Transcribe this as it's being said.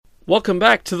Welcome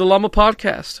back to the Llama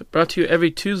Podcast, brought to you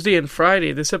every Tuesday and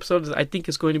Friday. This episode, I think,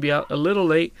 is going to be out a little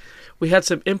late. We had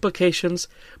some implications,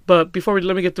 but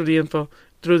let me get through the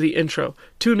intro.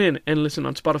 Tune in and listen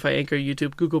on Spotify, Anchor,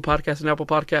 YouTube, Google Podcasts, and Apple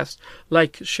Podcasts.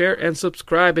 Like, share, and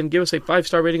subscribe, and give us a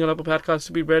 5-star rating on Apple Podcasts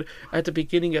to be read at the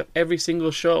beginning of every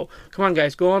single show. Come on,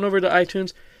 guys, go on over to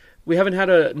iTunes. We haven't had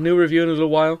a new review in a little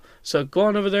while, so go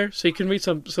on over there so we can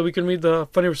read the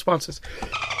funny responses.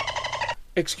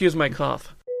 Excuse my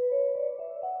cough.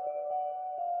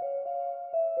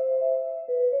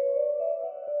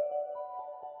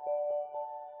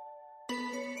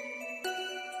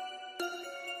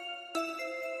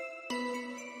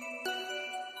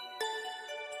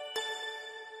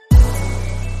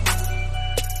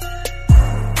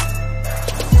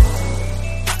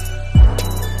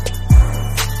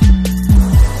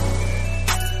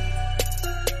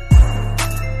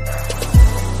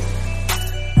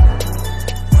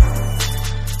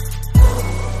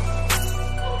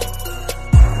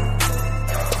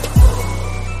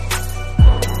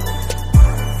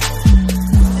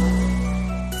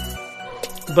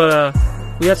 But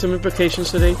we had some implications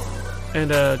today,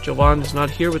 and Jawan is not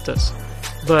here with us.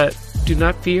 But do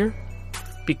not fear,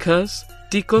 because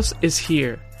Ticos is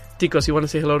here. Ticos, you want to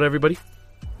say hello to everybody?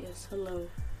 Yes, hello.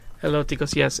 Hello,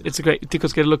 Ticos. Yes, it's great.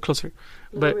 Ticos, get a little closer.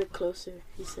 A little bit closer,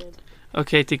 he said.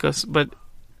 Okay, Ticos, but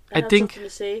I think... something to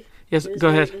say. Yes, go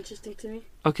ahead. Interesting to me.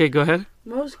 Okay, go ahead.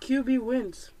 Most QB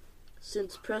wins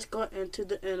since Prescott entered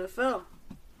the NFL.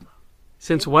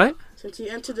 Since what? Since he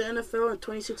entered the NFL in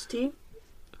 2016.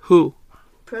 Who?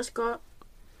 Prescott.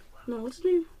 No, what's his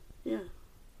name? Yeah.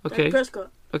 Okay. Dak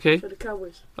Prescott. Okay. For the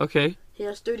Cowboys. Okay. He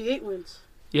has 38 wins.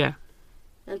 Yeah.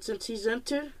 And since he's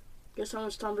entered, guess how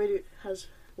much Tom Brady has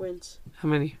wins? How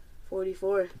many?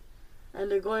 44.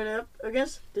 And they're going up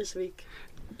against this week.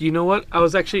 You know what?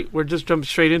 we're just jumping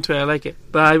straight into it. I like it.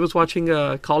 But I was watching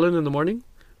Colin in the morning.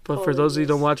 But for those of you who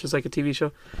don't watch, it's like a TV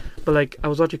show. But I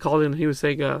was watching Colin, and he was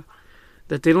saying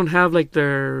that they don't have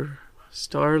their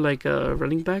star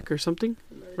running back or something,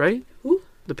 right? Who?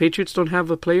 The Patriots don't have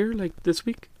a player this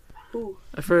week. Who?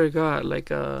 I forgot.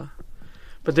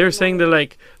 But they're saying they're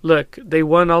look, they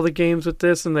won all the games with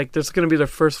this, and this is gonna be their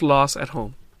first loss at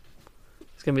home.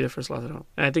 It's gonna be their first loss at home,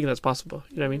 and I think that's possible.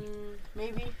 You know what I mean?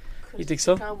 Maybe. You think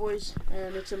so? Cowboys,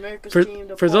 and it's America's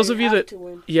team. For those of you that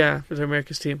win. Yeah, for the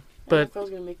America's team, but NFL's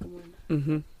gonna make them win.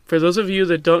 Mm-hmm. For those of you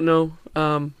that don't know,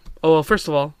 first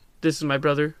of all, this is my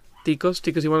brother.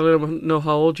 Ticos, you want to let him know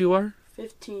how old you are?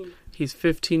 15. He's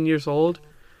 15 years old.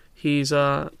 He's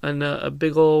a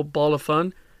big old ball of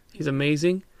fun. He's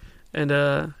amazing. And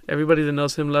everybody that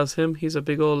knows him loves him. He's a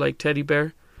big old teddy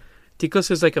bear.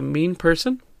 Ticos is a mean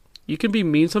person. You can be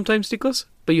mean sometimes, Ticos,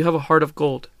 but you have a heart of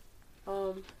gold.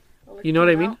 You know what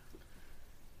I mean?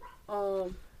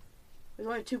 There's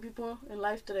only 2 people in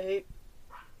life that I hate.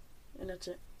 And that's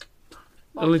it.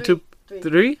 Only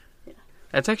three?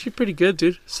 That's actually pretty good,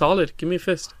 dude. Solid. Give me a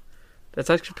fist. That's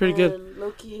actually pretty good.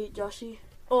 Loki hate Joshy.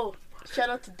 Oh, shout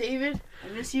out to David.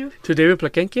 I miss you. To David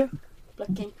Plakenkia?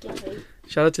 Hey.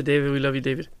 Shout out to David. We love you,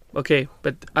 David. Okay,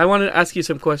 but I want to ask you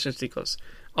some questions, Ticos.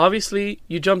 Obviously,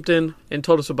 you jumped in and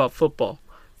told us about football.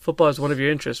 Football is one of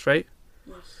your interests, right?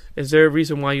 Yes. Is there a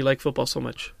reason why you like football so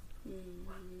much?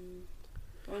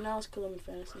 Right now it's because I'm in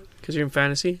fantasy. Because you're in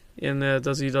fantasy? And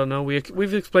those of you who don't know,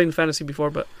 we've explained fantasy before,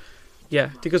 but...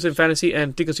 Yeah, Ticos in fantasy,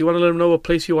 and Ticos, you want to let them know what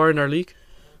place you are in our league?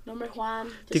 Number 1.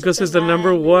 Ticos is the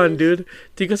number 1, dude.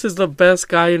 Ticos is the best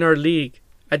guy in our league.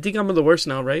 I think I'm the worst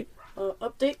now, right?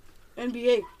 Update,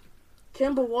 NBA.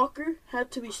 Kemba Walker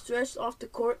had to be stretched off the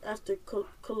court after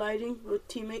colliding with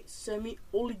teammate Semi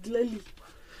Ojeleye.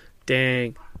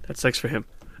 Dang, that sucks for him.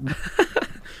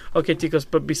 Okay, Ticos,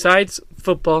 but besides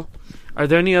football, are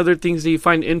there any other things that you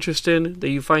find interest in, that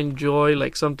you find joy,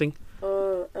 something?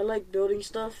 I like building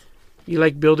stuff. You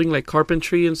like building,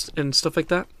 carpentry and stuff like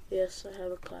that? Yes, I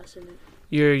have a class in it.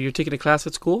 You're taking a class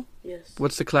at school? Yes.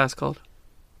 What's the class called?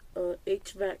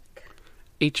 HVAC.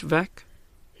 HVAC?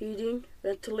 Heating,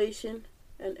 ventilation,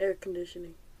 and air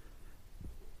conditioning.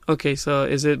 Okay, so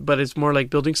it's more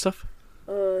like building stuff?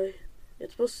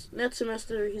 Next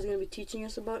semester he's going to be teaching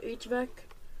us about HVAC.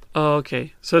 Oh,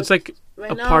 okay. So it's a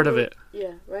part of it.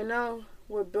 Yeah, right now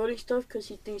we're building stuff because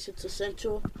he thinks it's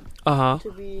essential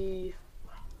to be...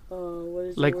 what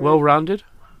is well-rounded?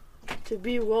 To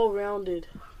be well-rounded.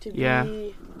 To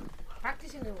be...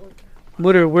 Practicing the work.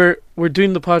 Mutter, we're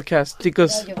doing the podcast.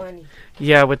 Ticos.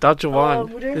 Yeah, without Jawan.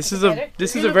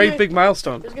 This is a very big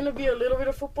milestone. There's gonna be a little bit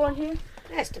of football in here.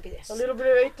 Has to be this. A little bit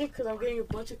of everything because I'm getting a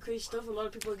bunch of crazy stuff. A lot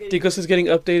of people are getting... Ticos is getting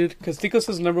updated because Ticos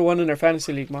is number 1 in our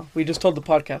fantasy league, Ma. We just told the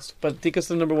podcast, but Ticos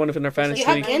is number 1 in our fantasy league.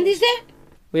 You have candies there?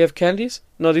 We have candies?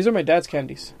 No, these are my dad's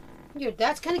candies. Your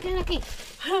dad's candy aquí.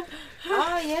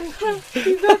 Ay, empty.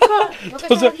 He got caught.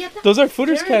 Those are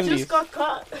Fooders Jared candies. just got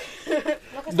caught.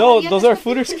 No, those are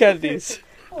Fooders candies.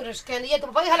 Fooders candy. Yeah, tu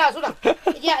papá deja la basura.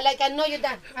 Yeah, like I know your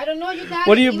dad. I don't know your dad.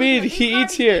 What do you mean? He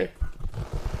eats here.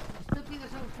 Stúpido.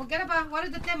 So forget about what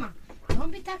is the tema.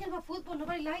 Don't be talking about football.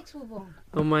 Nobody likes football.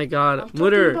 Oh my I'm God. talking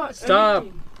Mutter, about stop.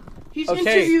 everything. He's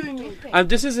Okay. interviewing me.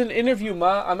 This is an interview,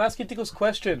 Ma. I'm asking Ticos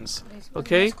questions.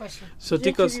 Okay? Next question. So, He's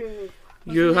Ticos, interviewing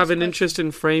me. you the have next an interest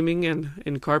in framing and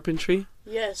in carpentry?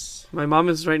 Yes. My mom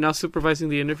is right now supervising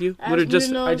the interview. As Mutter, Mutter I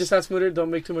knows- just asked Mutter, don't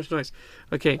make too much noise.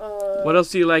 Okay. What else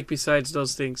do you like besides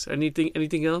those things?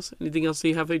 Anything else? Anything else that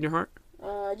you have in your heart?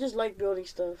 I just like building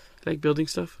stuff. Like building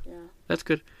stuff? Yeah. That's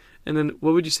good. And then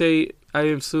what would you say? I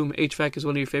assume HVAC is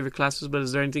one of your favorite classes, but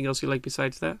is there anything else you like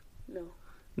besides that? No.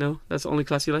 No? That's the only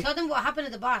class you like? Tell them what happened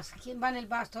at the bus. ¿Quién va en el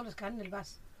bus? Todos los que van en el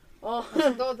bus. Oh.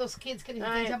 Todos those kids que ni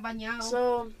Ay, se han bañado.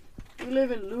 So, we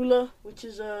live in Lula, which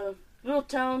is a little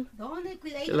town. ¿Dónde?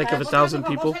 Cuidadito. Like of Vos 1,000 cuando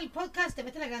people? vamos al podcast, te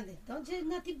meten a grande. Don't say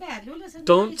nothing bad. Lula's a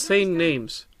Don't nice, say nice town.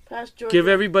 names. Past Georgia. Give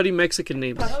everybody Mexican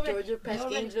names. Past They already- Georgia, past they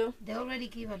already- Gainesville. They already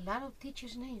give a lot of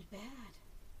teachers' names.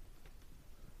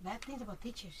 Bad things about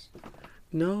teachers.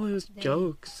 No, it was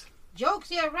jokes. Jokes,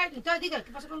 yeah, right. Entonces diga,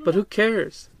 ¿qué pasó con But Lula? who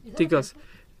cares? You don't Ticos.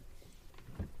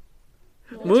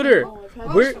 No, Mutter, no, I've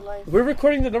had We're this for life. we're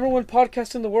recording the #1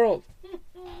 podcast in the world.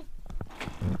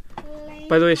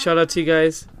 By the way, shout out to you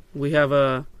guys. We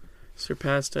have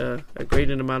surpassed a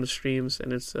great amount of streams,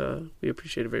 and it's we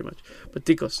appreciate it very much. But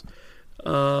Ticos,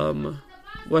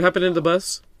 what happened in the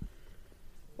bus?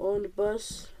 On the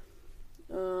bus,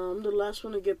 I'm the last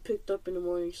one to get picked up in the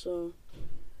morning, so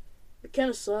it kind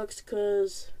of sucks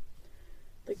because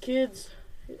the kids,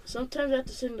 sometimes I have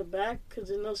to sit in the back because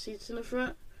there's no seats in the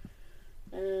front,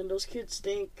 and those kids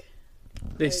stink.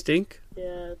 They Like, stink.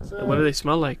 Yeah, it's, What do they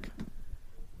smell like?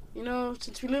 you know,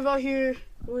 since we live out here,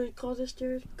 what do you call this,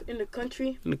 Jared? In the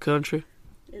country. In the country?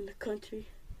 It's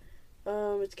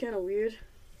kind of weird.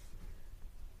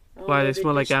 I don't Why, know, they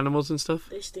smell like just- animals and stuff?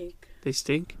 They stink. They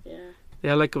stink? Yeah. They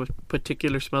have like a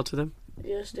particular smell to them?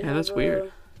 Yes, they Yeah, have that's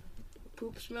weird. a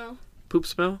poop smell. Poop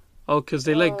smell? Oh, because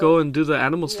they like go and do the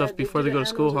animal Yeah, stuff before do they the go to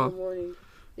school, animals huh? in the morning.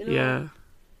 You know, Yeah.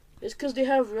 It's because they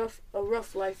have a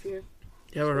rough life here.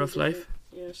 You have a It's rough very life?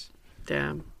 different. Yes.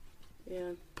 Damn.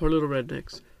 Yeah. Poor little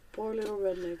rednecks. Poor little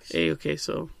rednecks. Hey, okay,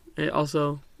 so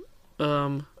also,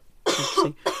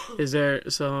 interesting. Is there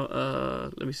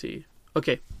let me see.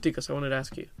 Okay, Ticos, I wanted to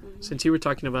ask you, Mhm. since you were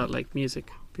talking about like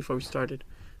music before we started,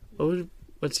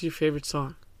 what's your favorite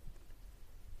song?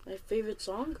 My favorite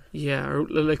song? Yeah, or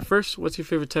like first, what's your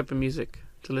favorite type of music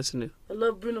to listen to? I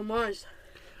love Bruno Mars.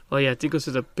 Oh yeah, Ticos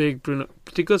is a big Bruno.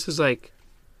 Ticos is like,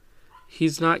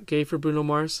 he's not gay for Bruno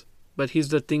Mars, but he's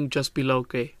the thing just below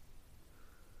gay.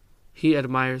 He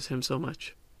admires him so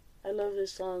much. I love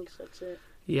his songs. That's it.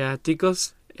 Yeah,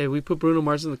 Ticos, if we put Bruno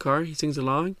Mars in the car, he sings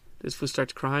along, this fool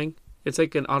starts crying. It's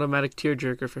like an automatic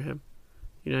tearjerker for him.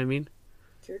 You know what I mean?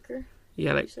 Jerker?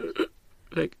 Yeah, like, You say?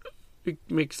 like, it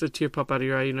makes the tear pop out of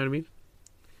your eye, you know what I mean?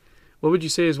 What would you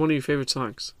say is one of your favorite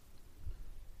songs?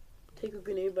 Take a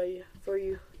grenade for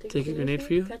you. Take a grenade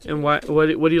for you? Catch a And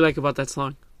grenade. what do you like about that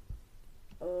song?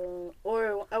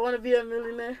 Or I want to be a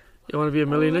millionaire. You want to be a I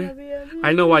wanna millionaire? be a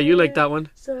I know why you like that one.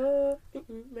 So,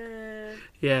 man,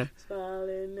 Yeah.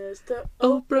 smiling next to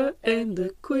Oprah and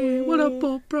the Queen. What up,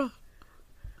 Oprah?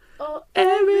 Oh,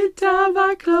 Every time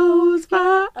I close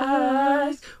my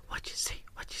eyes, what you see?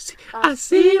 What you see? I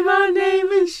see my name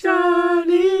in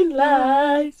shining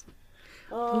lights.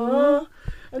 oh,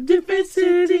 A different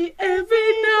city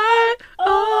every night.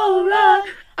 Alright,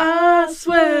 I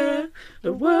swear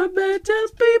the world may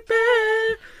just be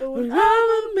better when I'm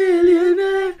a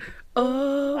millionaire.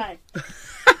 Oh. Alright.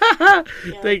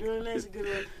 Yeah, Thank- that's a good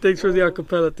one. Thanks for the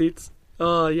acapella, Teets.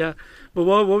 Oh, yeah. But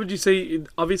what would you say?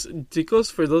 Obviously,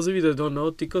 Ticos, for those of you that don't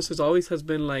know, Ticos has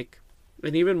been like,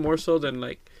 and even more so than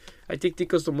like, I think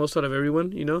Ticos the most out of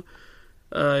everyone, you know,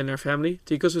 in our family.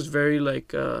 Ticos is very like,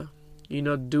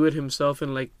 do it himself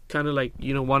and like, kind of like,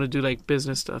 want to do like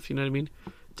business stuff, you know what I mean?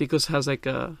 Ticos has like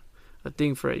a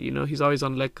thing for it, you know? He's always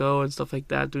on Let Go and stuff like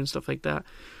that, doing stuff like that.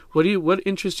 What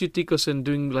interests you, Ticos, in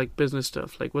doing like business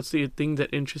stuff? Like, what's the thing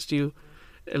that interests you?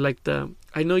 Like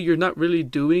I know you're not really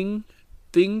doing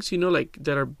things, like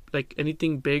that are like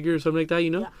anything big or something like that,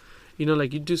 Yeah.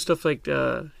 Like you do stuff like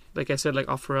I said, like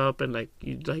offer up and like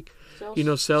you like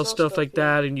Sell sell stuff like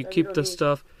yeah, that, and you that we keep don't the need.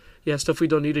 stuff stuff we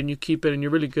don't need, and you keep it, and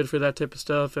you're really good for that type of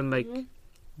stuff. And like, Mhm.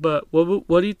 but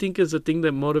what do you think is the thing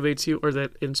that motivates you or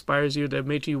that inspires you, that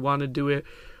makes you want to do it,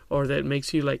 or that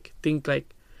makes you like think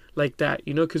like like that,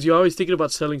 you know, because you're always thinking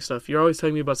about selling stuff. You're always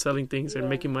telling me about selling things and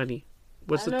making money.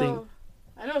 What's the thing?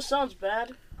 I know it sounds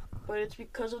bad, but it's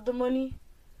because of the money.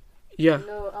 Yeah. You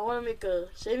know, I want to make a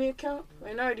saving account.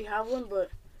 Right now I already have one, but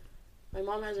my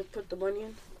mom hasn't put the money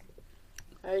in.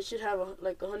 I should have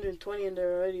like 120 in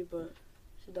there already, but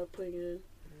she's not putting it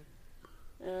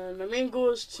in. And my main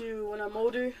goal is to, when I'm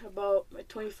older, about my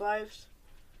 25s,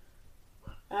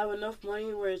 I have enough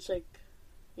money where it's like,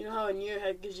 you know how a year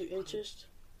gives you interest?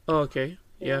 Oh, okay.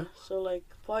 Yeah. So like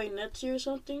probably next year or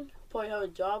something, probably have a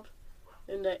job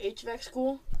in the HVAC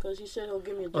school, because he said he'll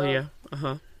give me a job. Oh, yeah.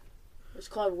 Uh-huh. It's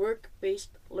called work-based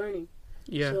learning.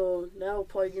 Yeah. So that will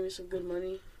probably give me some good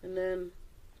money. And then,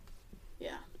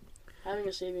 yeah, having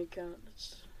a saving account,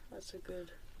 that's a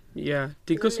good... Yeah.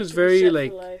 Ticos is very,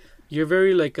 like... You're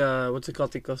very, like, what's it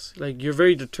called, Ticos? Like, you're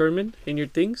very determined in your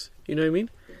things. You know what I mean?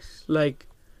 Yes. Like,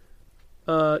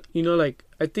 you know, like,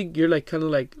 I think you're, like, kind of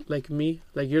like me.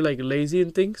 Like, you're, like, lazy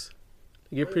in things.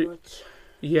 You're Pretty pretty... much.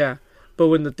 Yeah. But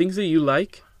when the things that you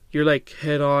like, you're, like,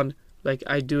 head on. Like,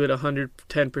 I do it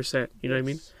 110%. You know what I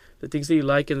mean? The things that you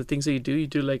like and the things that you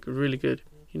do, like, really good.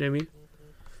 You know what I mean?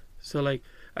 So, like,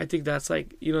 I think that's,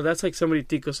 like, you know, that's, like, somebody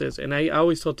Ticos is. And I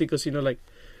always tell Ticos, you know,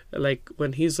 like,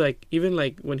 when he's, like, even,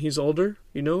 like, when he's older,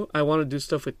 you know, I want to do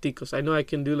stuff with Ticos. I know I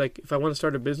can do, like, if I want to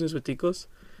start a business with Ticos,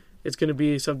 it's going to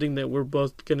be something that we're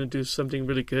both going to do something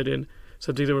really good in.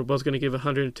 Something that we're both going to give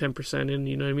 110% in,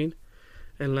 you know what I mean?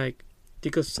 And, like,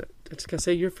 Ticos, I just gotta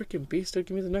say, you're a freaking beast, dude.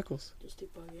 Give me the knuckles.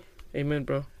 Amen,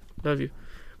 bro. Love you.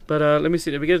 But let me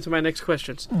see. Let me get into my next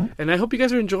questions. And I hope you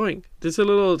guys are enjoying. This is a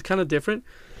little kind of different.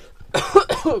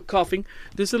 Coughing.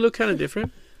 This is a little kind of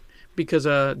different because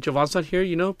Javon's not here,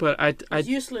 you know. But He's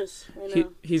useless right now.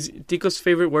 He's Tico's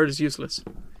favorite word is useless.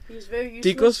 He's very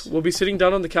useless. Ticos will be sitting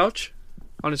down on the couch,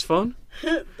 on his phone,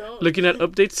 looking at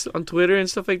updates on Twitter and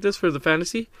stuff like this for the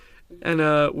fantasy. And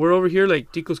we're over here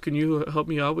like, Ticos, can you help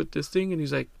me out with this thing? And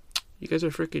he's like, you guys are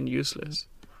freaking useless.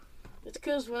 It's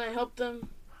because when I help them,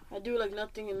 I do like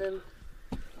nothing and then...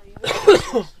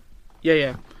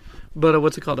 Yeah. But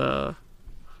what's it called?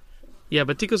 Yeah,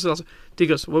 but Ticos is also...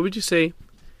 Ticos, what would you say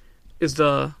is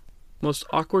the most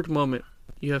awkward moment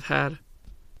you have had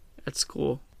at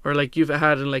school? Or like you've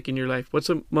had in your life? What's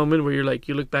a moment where you're like,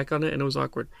 you look back on it and it was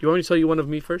awkward? You want me to tell you one of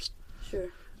me first? Sure.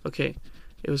 Okay.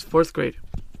 It was 4th grade.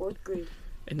 4th grade.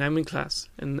 And I'm in class.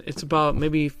 And it's about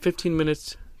maybe 15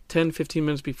 minutes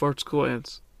before school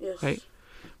ends. Yes. Right?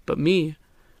 But me,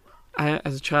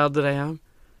 as a child that I am,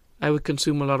 I would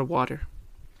consume a lot of water.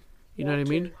 You know what I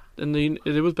mean? And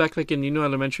it was back like in,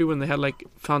 elementary when they had like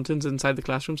fountains inside the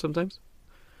classroom sometimes.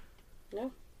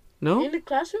 No. No? In the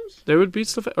classrooms? There would be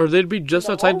stuff, or they'd be just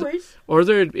outside,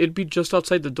 it'd be just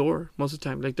outside the door most of the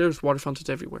time. Like there's water fountains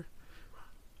everywhere.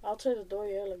 Outside the door,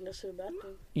 yeah, like next to the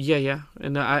bathroom. Yeah.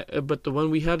 And but the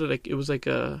one we had, like, it was like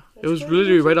it was school?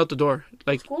 literally right out the door.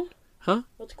 Like, school? Huh?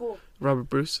 What school? Robert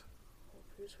Bruce.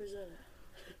 Bruce, where's that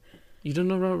at? You don't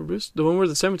know Robert Bruce? The one where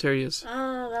the cemetery is.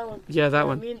 Ah, that one. Yeah, that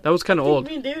one. That was kind of old.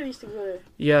 Me and David used to go there.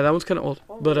 Yeah, that one's kind of old.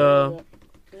 Oh, but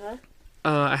yeah.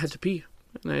 I had to pee,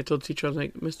 and I told the teacher, I was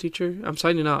like, Miss Teacher, I'm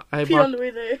signing out. Pee on the way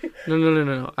there.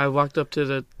 No. I walked up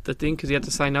to the thing because you have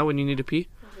to sign out when you need to pee.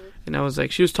 And I was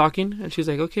like, she was talking, and she's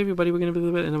like, okay, everybody, we're going to be a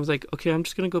little bit. And I was like, okay, I'm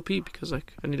just going to go pee because,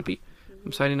 like, I need to pee.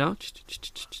 I'm signing out.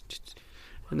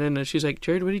 And then she's like,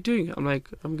 Jared, what are you doing? I'm like,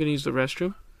 I'm going to use the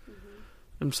restroom.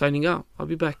 I'm signing out. I'll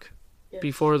be back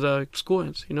before the school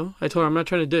ends, you know? I told her, I'm not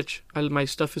trying to ditch. My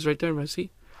stuff is right there in my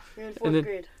seat. You're in 4th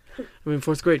grade. I'm in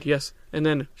 4th grade, yes. And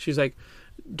then she's like,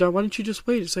 Dad, why don't you just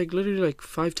wait? It's like literally like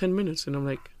 5-10 minutes. And I'm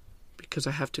like, because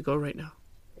I have to go right now.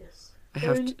 Yes.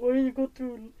 Why don't you go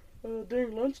through...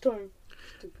 during lunchtime.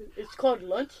 It's called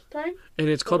lunchtime? And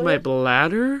it's called my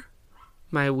bladder.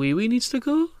 My wee-wee needs to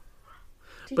go.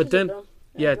 But then,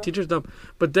 teacher's dumb.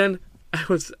 But then I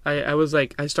was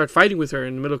like, I start fighting with her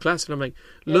in the middle class. And I'm like,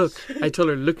 look, I told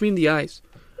her, look me in the eyes.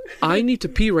 I need to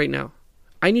pee right now.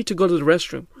 I need to go to the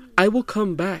restroom. I will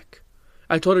come back.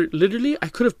 I told her, literally, I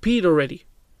could have peed already.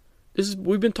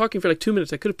 We've been talking for like 2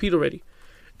 minutes. I could have peed already.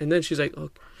 And then she's like, oh,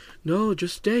 no,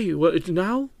 just stay. What,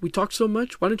 now? We talked so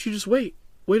much. Why don't you just wait?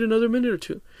 Wait another minute or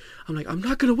two. I'm like, I'm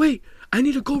not going to wait. I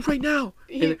need to go right now.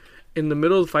 And in the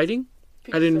middle of fighting,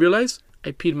 I didn't realize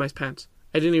I peed my pants.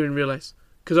 I didn't even realize.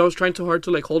 Because I was trying too hard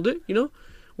to, like, hold it, you know?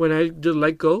 When I did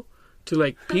let go to,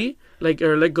 like, pee, like,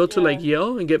 or let go to, like,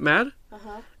 yell and get mad,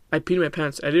 I peed my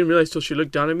pants. I didn't realize till she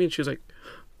looked down at me and she was like,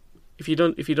 if you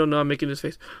don't know, I'm making this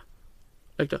face.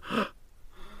 Like that.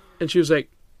 And she was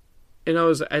like, and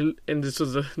this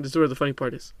is where the funny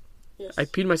part is. Yes. I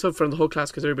peed myself in front of the whole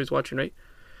class because everybody's watching, right?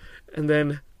 And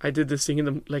then I did this thing in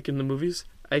the movies.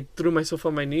 I threw myself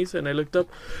on my knees and I looked up.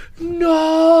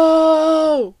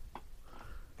 No!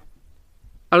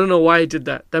 I don't know why I did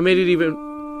that. That made it even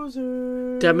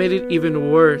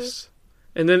worse.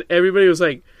 And then everybody was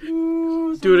like,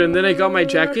 dude, and then I got my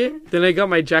jacket.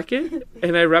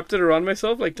 And I wrapped it around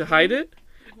myself like to hide it.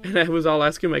 And I was all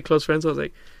asking my close friends. I was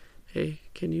like, hey,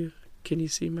 can you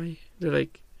see my... They're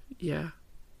like, yeah,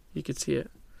 you can see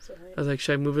it. I was like,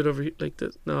 should I move it over here like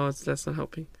this? No, that's not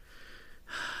helping.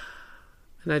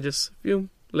 And I just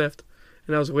left.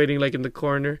 And I was waiting like in the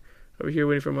corner over here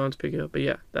waiting for mom to pick it up. But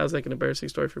yeah, that was like an embarrassing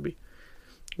story for me.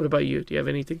 What about you? Do you have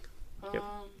anything? Yep.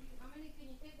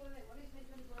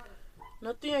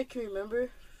 Nothing I can remember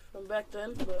from back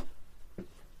then,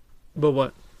 But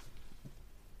what?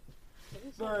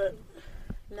 But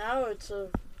now it's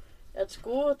at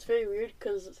school. It's very weird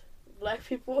because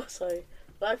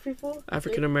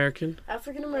African American.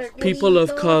 People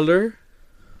of color.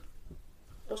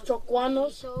 Los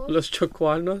chocuanos. Los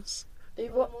chocuanos. They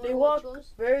walk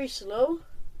very slow.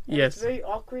 Yes. It's very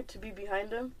awkward to be behind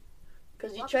them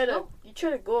because you try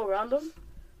to go around them,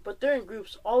 but they're in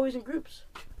groups. Always in groups.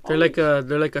 They're like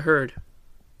a herd.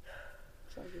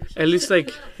 At least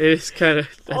like it's kind of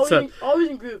always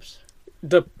in groups.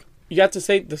 You have to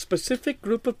say the specific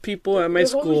group of people at my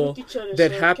school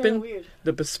that happened.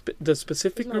 The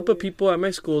specific group of people at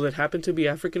my school that happen to be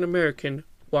African American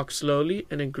walk slowly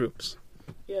and in groups.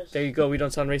 Yes. There you go. We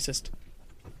don't sound racist.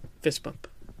 Fist bump.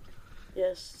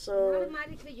 Yes. So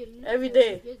every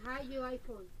day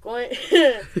going.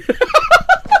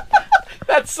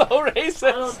 That's so racist.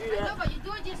 I don't do that. No, but you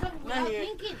do it just without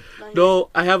thinking. No,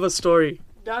 I have a story.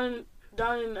 Down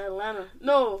in Atlanta.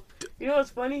 No, you know what's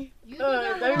funny? You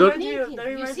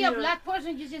a see a black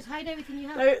person, you just hide everything you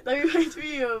have. That reminds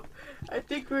me of, I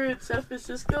think we're in San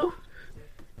Francisco,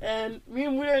 and me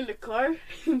and we are in the car.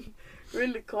 We're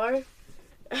in the car,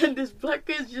 and this black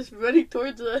guy is just running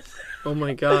towards us. Oh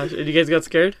my gosh! And you guys got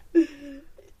scared?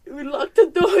 We locked the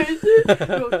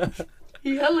doors.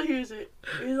 He hella hears it.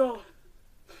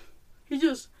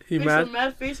 He makes a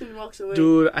mad face and walks away.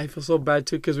 Dude, I feel so bad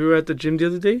too because we were at the gym the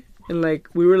other day and like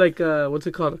we were like what's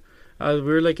it called? We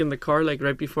were like in the car like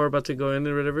right before about to go in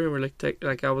or whatever, and we're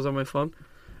like I was on my phone,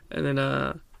 and then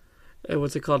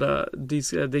what's it called?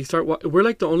 These they start. We're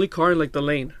like the only car in like the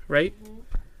lane, right? Mm-hmm.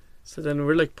 So then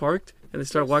we're like parked, and they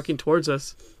start walking towards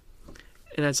us,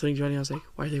 and I was telling Johnny, I was like,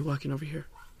 why are they walking over here?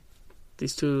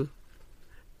 These two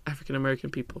African American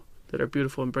people that are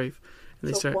beautiful and brave, and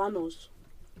they start.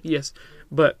 Yes,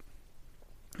 but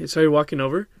they started walking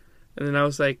over, and then I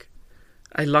was like,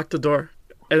 I locked the door,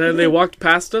 and then they walked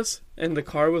past us, and the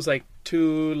car was like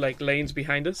 2 like lanes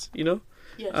behind us, you know,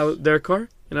 yes. Their car,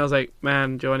 and I was like,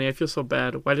 man, Giovanni, I feel so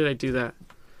bad. Why did I do that?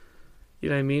 You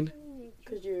know what I mean?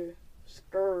 Because you're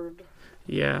scared.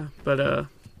 Yeah, but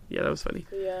yeah, that was funny.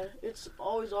 Yeah, it's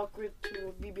always awkward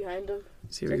to be behind them.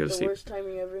 See, we go to sleep. Worst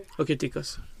timing ever. Okay,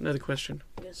 Ticos, another question.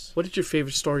 Yes. What is your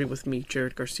favorite story with me,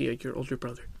 Jared Garcia, your older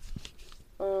brother?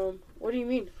 What do you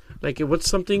mean? Like, what's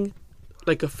something,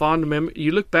 like a fond memory,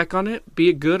 you look back on it, be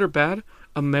it good or bad,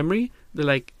 a memory that,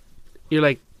 like, you're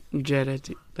like,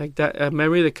 Jared, like that, a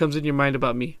memory that comes in your mind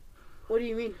about me. What do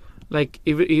you mean? Like,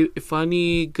 if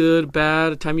funny, good,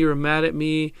 bad, a time you were mad at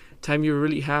me, a time you were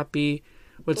really happy.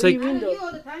 What do you mean,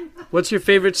 though? What's your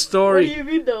favorite story? What do you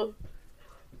mean, though?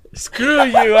 Screw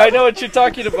you! I know what you're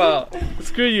talking about.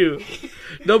 Screw you.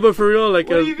 No, but for real, like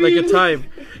a time.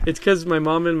 It's because my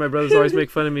mom and my brothers always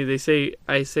make fun of me.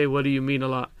 I say, "What do you mean?" a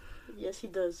lot. Yes, he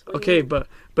does. Okay, but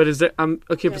is there?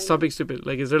 Okay, but stop being stupid.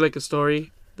 Like, is there like a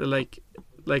story that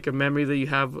like a memory that you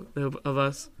have of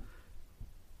us?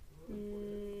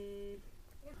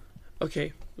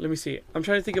 Okay, let me see. I'm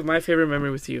trying to think of my favorite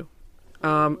memory with you.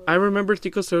 I remember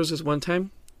Ticos, there was this one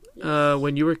time.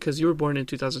 When because you were born in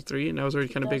 2003 and I was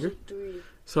already kind of bigger.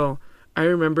 So I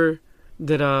remember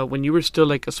that when you were still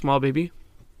like a small baby,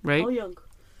 right? How young?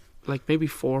 Like maybe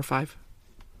 4 or 5.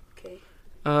 Okay.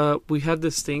 We had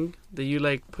this thing that you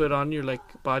like put on your like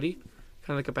body,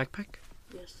 kind of like a backpack.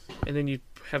 Yes. And then you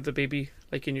have the baby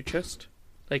like in your chest,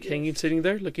 like hanging, sitting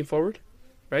there, looking forward,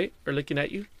 right? Or looking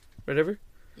at you, whatever.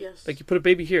 Yes. Like you put a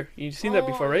baby here. You've seen that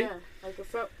before, right? Yeah, like a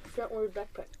frontward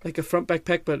backpack. Like a front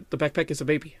backpack, but the backpack is a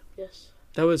baby. Yes.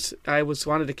 I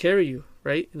wanted to carry you,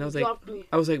 right? And I was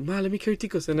like, Ma, let me carry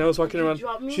Ticos. And I was walking around.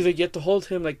 She's like, you have to hold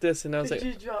him like this. And I was like,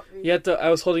 you have to. I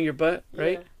was holding your butt,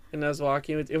 right? Yeah. And I was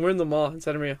walking and we're in the mall in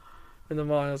Santa Maria. We're in the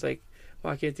mall, and I was like,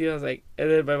 walking with you. I was like,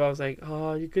 and then my mom was like,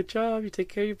 oh, you good job. You take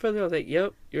care of your brother. I was like,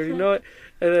 yep, you already know it.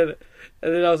 And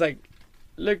then I was like,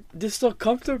 look, this is so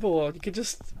comfortable. You could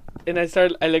just. And I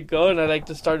let go, and I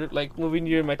just started like moving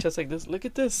you in my chest like this. Look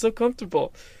at this, so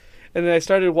comfortable. And then I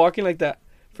started walking like that.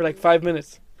 for like 5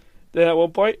 minutes. Then at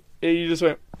one point, you just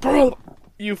went, bro,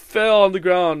 you fell on the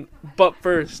ground butt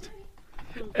first.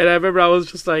 And I remember I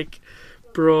was just like,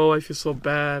 bro, I feel so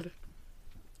bad.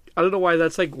 I don't know why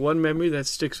that's like one memory that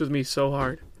sticks with me so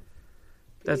hard.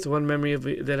 That's one memory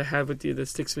that I have with you that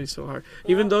sticks with me so hard.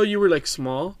 Even though you were like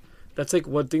small, that's like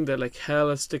one thing that like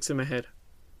hella sticks in my head.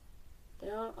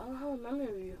 Yeah, I don't have a memory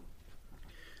of you.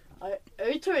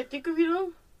 Every time I think of you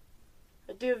though,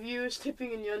 I think of you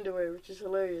sleeping in your underwear, which is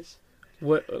hilarious.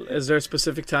 What is there a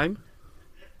specific time?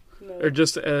 No. Or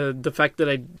just the fact that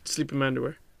I sleep in my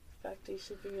underwear? The fact that you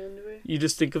sleep in your underwear. You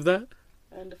just think of that?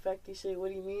 And the fact that you say, what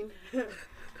do you mean?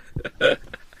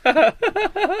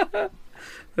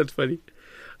 That's funny.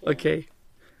 Yeah. Okay.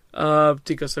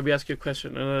 Ticos, let me ask you a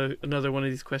question. Another one of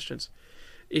these questions.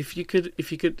 If you could,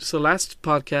 so last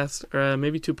podcast, or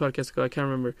maybe 2 podcasts ago, I can't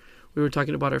remember, we were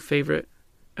talking about our favorite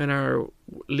and our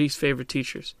least favorite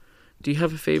teachers. Do you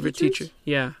have a favorite teacher?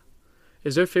 Yeah.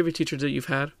 Is there a favorite teacher that you've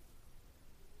had?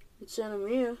 It's Santa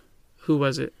Maria. Who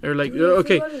was it? Or like, Dude,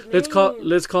 okay, let's call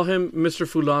him Mr.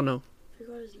 Fulano. I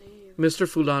forgot his name. Mr.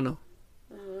 Fulano.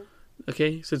 Uh-huh.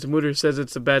 Okay, since Mutter says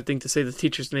it's a bad thing to say the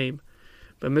teacher's name,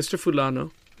 but Mr.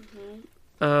 Fulano.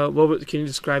 Mm-hmm. Can you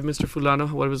describe Mr.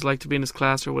 Fulano? What it was like to be in his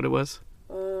class, or what it was?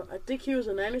 I think he was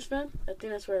a Niners fan. I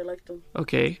think that's why I liked him.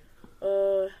 Okay.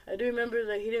 I do remember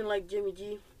that he didn't like Jimmy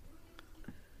G.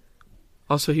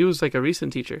 Also, he was like a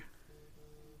recent teacher.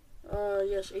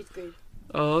 Yes, 8th grade.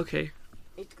 Oh, okay.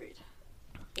 8th grade.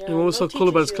 Yeah, And what was so cool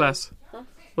about his class? Huh?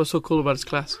 What was so cool about his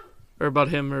class? Or about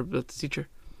him, or about the teacher?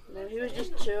 No, he was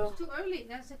just chill. It's too early.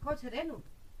 That's called sereno.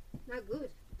 Not good.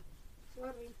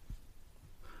 Sorry.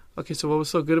 Okay, so what was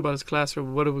so good about his class, or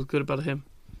what was good about him?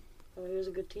 Oh, he was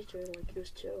a good teacher. Like, he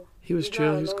was chill. He was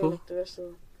chill, he was cool. Like the rest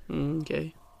of them.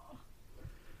 Okay.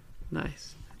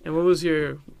 Nice. And what was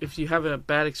if you have a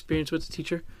bad experience with the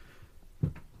teacher?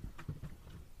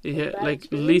 Yeah,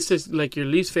 like your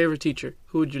least favorite teacher.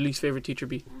 Who would your least favorite teacher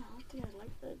be? Oh, I don't think I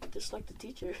like that. I dislike the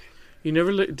teacher. You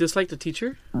never disliked the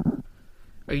teacher?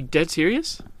 Are you dead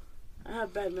serious? I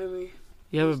have bad memory.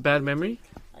 You have a bad memory?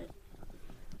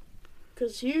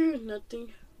 Cause here,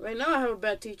 nothing. Right now, I have a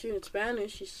bad teacher in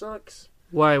Spanish. She sucks.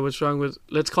 Why? What's wrong with?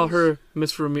 Let's call her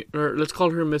Miss let's call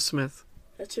her Miss Smith.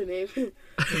 That's her name.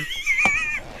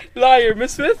 Liar,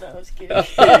 Miss Smith. No, I was kidding.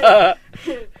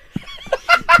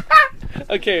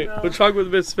 Okay, No. what's wrong with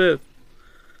Miss Smith?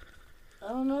 I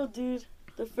don't know, dude.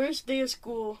 The first day of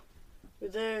school, we're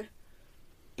there.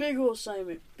 Big old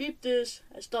assignment. Beep this.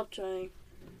 I stopped trying.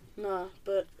 Nah,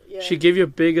 but yeah. She gave you a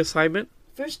big assignment.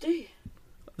 First day.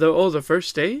 The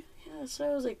first day. Yeah,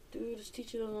 so I was like, dude, this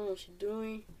teacher doesn't know what she's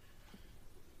doing.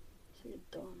 She's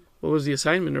dumb. What was the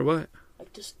assignment, or what?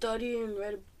 Like to study and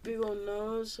write a big old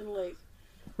nose and like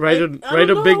Write I a don't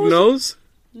know, big I was- nose.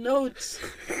 notes.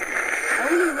 I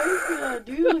wasn't ready for that,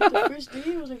 dude. Like the first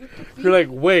day, I was like, what the fuck? You're like,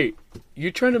 wait,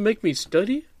 you trying to make me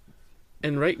study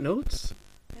and write notes?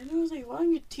 And I was like, why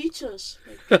don't you teach us?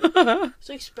 Like, it's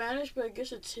like Spanish, but I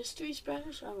guess it's history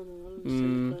Spanish. I don't know. I haven't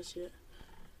studied the class yet.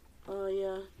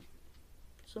 Yeah.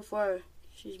 So far,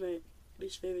 she's my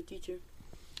least favorite teacher.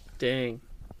 Dang,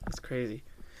 that's crazy.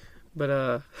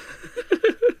 But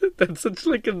that's such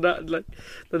like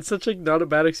that's such like not a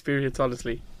bad experience,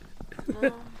 honestly.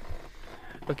 No.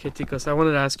 Okay, Ticos, I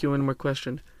wanted to ask you one more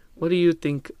question. What do you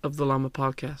think of the Llama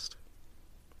podcast?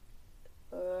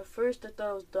 First, I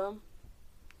thought it was dumb.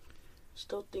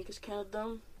 Still think it's kind of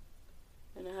dumb.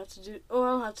 And I don't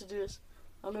have to do this.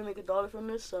 I'm gonna make $1 from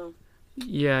this, so.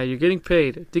 Yeah, you're getting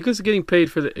paid. Ticos is getting paid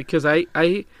for because I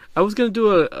was gonna do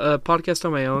a podcast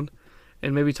on my own,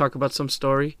 and maybe talk about some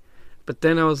story, but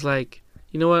then I was like,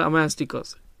 you know what? I'm gonna ask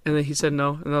Ticos, and then he said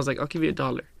no, and I was like, I'll give you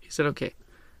 $1. He said okay.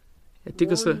 Yeah,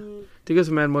 Ticos is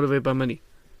a man motivated by money,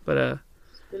 but It's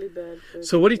really bad.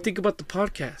 So what do you think about the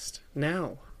podcast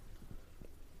now?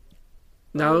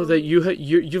 Now that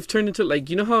you've turned into like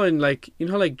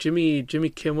how Jimmy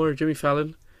Kimmel or Jimmy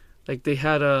Fallon, like they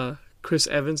had Chris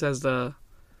Evans as the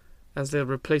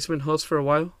replacement host for a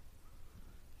while.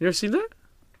 You ever seen that?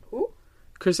 Who?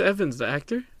 Chris Evans, the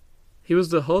actor. He was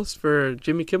the host for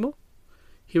Jimmy Kimmel.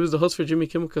 He was the host for Jimmy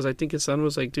Kimmel because I think his son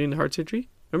was like doing the heart surgery.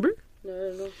 Remember? No, I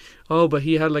don't know. Oh, but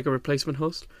he had like a replacement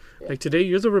host. Yeah. Like today,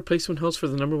 you're the replacement host for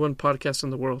the #1 podcast in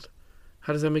the world.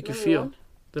 How does that make you feel? One?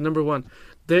 The #1.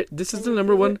 This is the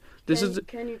 #1.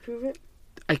 Can you prove it?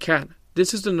 I can.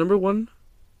 This is the #1.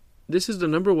 This is the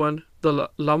 #1. The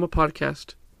Llama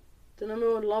podcast The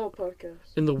 #1 llama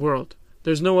podcast. in the world.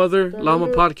 There's no other llama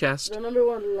podcast. The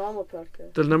 #1 llama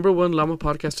podcast. The #1 llama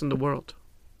podcast in the world.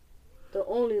 The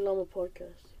only llama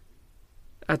podcast.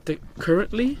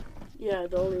 Currently, Yeah,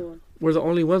 the only one. we're the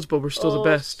only ones, but we're still the Oh.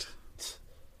 best.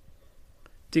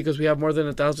 Ticos, we have more than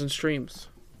 1,000 streams.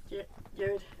 Yeah,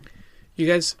 Jared. You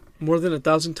guys, more than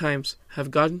 1,000 times,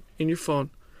 have gotten in your phone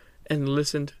and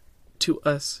listened to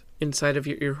us inside of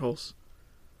your ear holes.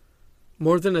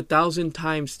 More than 1,000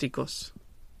 times, Ticos.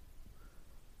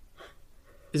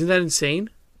 Isn't that insane?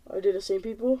 Are they the same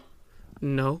people?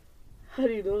 No, How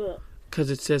do you know that? because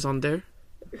it says on there.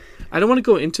 I don't want to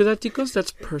go into that, Ticos.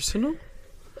 That's personal.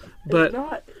 But It's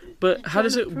not. but how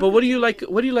does it? But what do you like?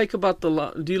 What do you like about the?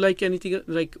 Do you like anything?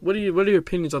 Like what are your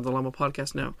opinions on the Llama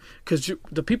podcast now? Because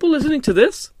the people listening to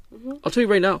this, I'll tell you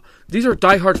right now, these are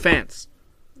diehard fans.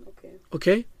 Okay.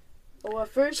 Okay. Oh, at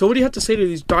first. So what do you have to say to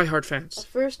these diehard fans? At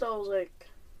first, I was like,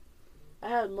 I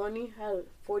had money, I had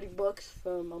 $40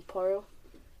 from Amparo,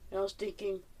 and I was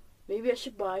thinking, maybe I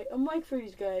should buy a mic for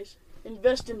these guys,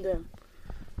 invest in them.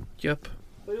 Yep.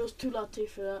 But it was too latte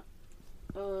for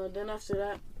that. Then after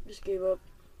that, just gave up.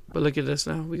 But look at this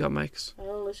now. We got mics. I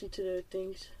don't listen to their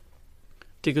things,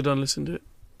 Tico don't listen to it.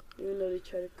 even though they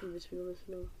try to convince me to listen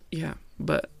to them. Yeah,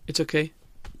 but it's okay.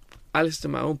 I listen to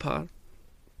my own pod.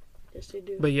 Yes, they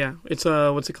do. But yeah, it's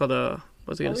what's it called?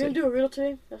 What's it Are gonna we say? gonna do a riddle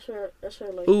today? That's what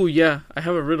I like. Ooh, yeah. I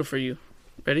have a riddle for you.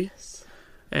 Ready? Yes.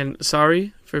 And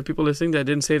sorry for people listening that I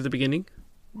didn't say at the beginning,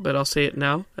 but I'll say it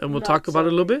now, and we'll Not talk about it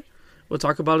a little sorry. bit. We'll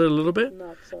talk about it a little bit,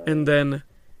 Not sorry. and then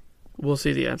we'll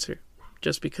see the answer.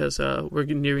 Just because we're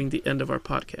nearing the end of our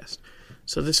podcast.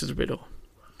 So this is Riddle.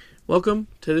 Welcome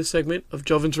to this segment of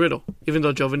Joven's Riddle, even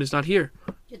though Joven is not here.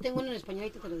 Yo tengo uno en español,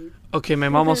 ahorita te lo digo. Okay, my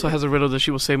mom also has a riddle that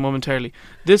she will say momentarily.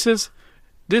 This is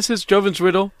Joven's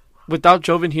Riddle without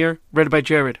Joven here, read by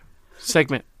Jared.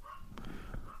 Segment.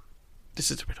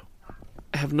 This is the riddle.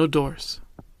 I have no doors,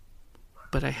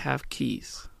 but I have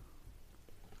keys.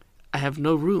 I have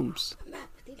no rooms,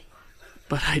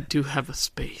 but I do have a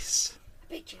space.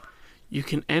 Picture. You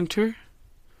can enter,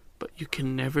 but you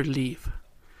can never leave.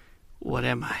 What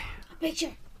am I? A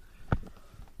picture.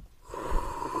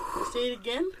 Say it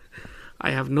again.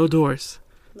 I have no doors,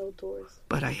 No doors.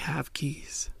 but I have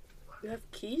keys. You have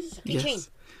keys? Yes.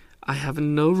 I have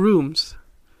no rooms,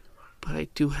 but I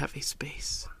do have a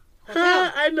space.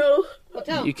 Ha! I know.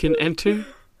 Hotel. You can enter,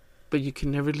 but you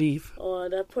can never leave. Oh,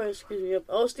 that part screwed me up.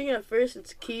 I was thinking at first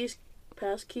it's keys,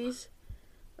 pass keys,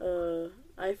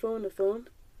 iPhone, the phone.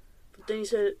 But then you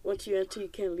said once you enter, you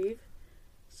can't leave.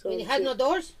 So I mean, it has no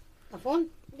doors. A phone?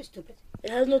 You're stupid. It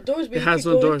has no doors, but It you has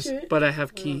can no go doors, into it. but I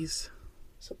have keys.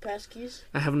 So pass keys,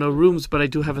 I have no rooms, but I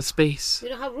do have a space. You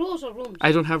don't have rules or rooms?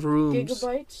 I don't have rooms.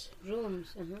 gigabytes,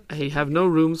 Rooms. I have no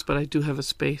rooms, but I do have a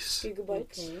space.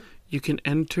 gigabytes. Okay. You can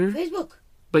enter, Facebook.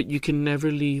 but you can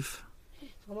never leave.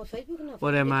 Como Facebook, no.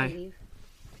 What am Facebook I? can leave.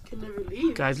 You can never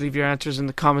leave. Guys, leave your answers in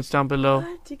the comments down below.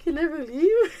 What? You can never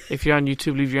leave? If you're on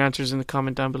YouTube, leave your answers in the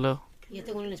comment down below. Yo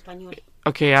tengo uno en español.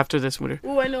 Okay, after this, Mutter.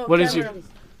 Ooh, I know. What is camera.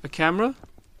 A camera?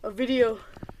 A video.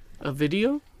 A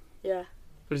video? Yeah.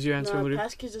 What is your answer, No, Mutter?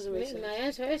 pass keys doesn't make sense. My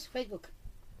answer is Facebook.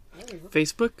 I don't know.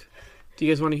 Facebook? Do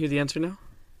you guys want to hear the answer now?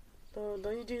 So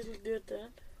don't you usually do it then?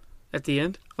 At the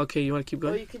end? Okay, you want to keep Or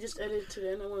going? you could just edit it to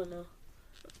the end. I want to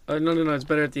know. No, it's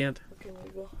better at the end. Okay, there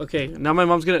you go. Okay, now my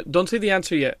mom's gonna... Don't say the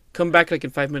answer yet. Come back like in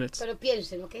 5 minutes. Pero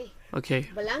piensen, ¿ok? Okay.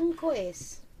 Blanco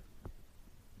es.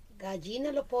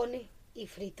 Gallina lo pone y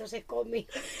frito se come.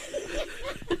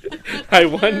 I No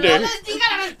wonder. les diga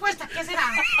la respuesta, ¿qué será?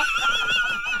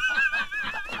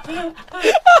 Blanco,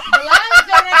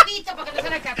 repito, porque no se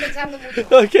la queda pensando mucho.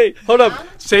 Okay, hold up.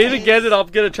 Say it again and I'm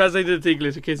gonna translate it into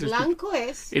English. Okay, so Blanco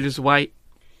es. it is white.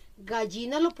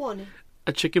 Gallina lo pone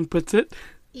A chicken puts it,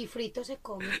 y frito se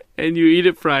come. and you eat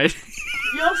it fried.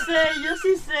 Yo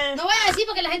sí sé. No voy a decir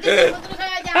porque la gente de nosotros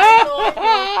sabe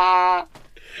allá.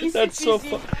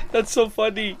 That's so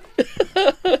funny.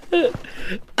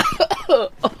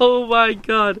 Oh my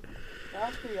god.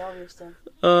 That's pretty obvious then.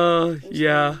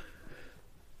 Yeah.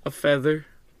 A feather.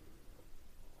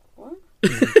 What?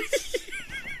 It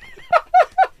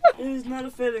is not a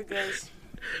feather, guys.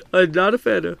 Not a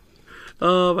feather.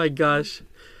 Oh my gosh.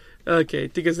 Okay,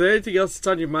 think is there anything else that's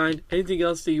on your mind? Anything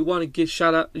else that you want to get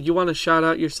shout out? You want to shout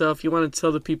out yourself? You want to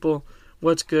tell the people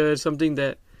what's good? Something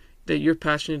that you're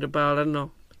passionate about? I don't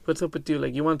know. What's up with you?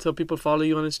 Like, you want to tell people follow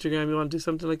you on Instagram? You want to do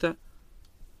something like that?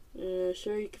 Yeah,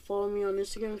 sure. You can follow me on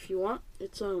Instagram if you want.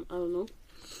 It's I don't know.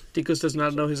 Ticos does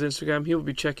not know his Instagram. He will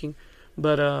be checking,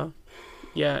 but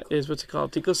yeah, is what's it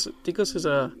called? Ticos is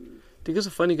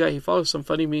a funny guy. He follows some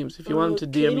funny memes. If you want him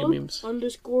to DM you memes.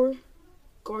 Caleb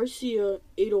 _Garcia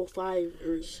 805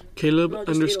 Caleb No, just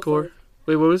underscore. 805.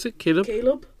 Wait, what was it? Caleb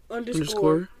Caleb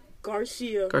underscore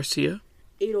Garcia Garcia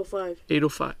 805.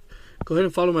 805. Go ahead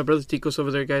and follow my brother Ticos over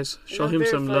there, guys. Show I'm him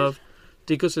some verified. love.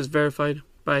 Ticos is verified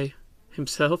by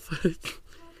himself.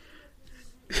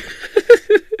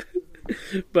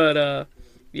 But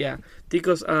yeah,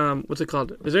 Ticos. What's it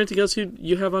called? Is there anything else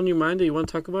you have on your mind that you want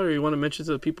to talk about, or you want to mention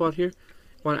to the people out here?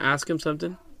 Want to ask him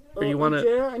something, or you want to?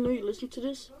 Andrea, I know you listen to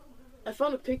this. I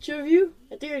found a picture of you.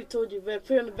 I think I already told you, but I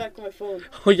put it on the back of my phone.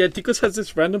 Oh yeah, Ticos has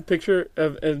this random picture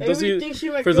of. And those of you, She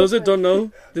my for those that girlfriend. don't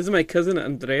know, this is my cousin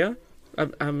Andrea.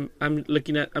 I'm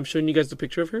looking at. I'm showing you guys the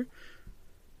picture of her.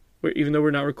 Even though we're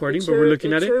not recording, It's but we're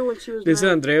looking at it's it. her when she was This is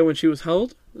 9. Andrea when she was how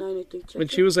old? 9, I think. Check When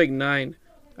it. she was like 9.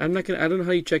 I don't know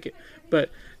how you check it,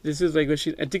 but this is like when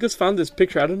she. Ticos found this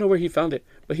picture. I don't know where he found it,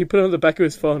 but he put it on the back of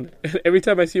his phone. And every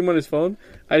time I see him on his phone,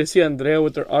 I just see Andrea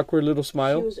with her awkward little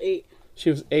smile. She was 8. She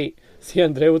was 8. See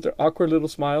Andrea with her awkward little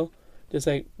smile, just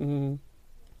like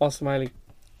all smiling.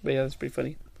 But yeah, that's pretty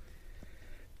funny.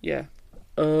 Yeah.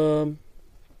 I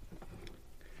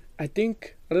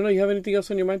think I don't know. You have anything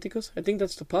else on your mind, Ticos? I think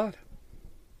that's the pod.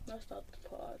 That's not the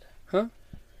pod. Huh?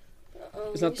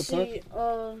 It's not the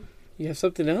pod? You have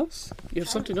something else? You have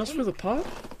something else for the pod?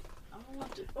 I don't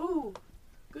want to. Oh,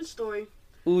 good story.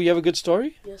 Ooh, you have a good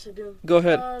story? Yes, I do. Go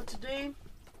ahead. Today,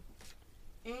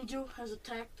 Angel has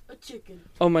attacked a chicken.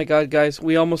 Oh my God, guys,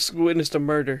 we almost witnessed a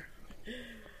murder.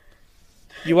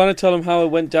 You want to tell him how it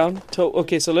went down?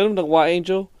 Okay, so let him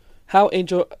know how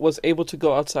Angel was able to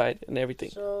go outside and everything.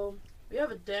 So, we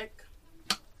have a deck.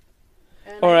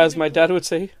 And Or as my dad would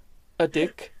say, a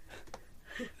dick.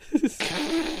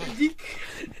 Dick.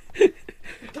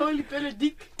 Don't limpiar el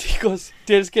dick. Ticos,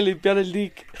 tienes que limpiar el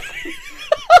dick.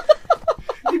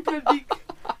 Limpiar el dick.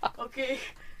 Okay,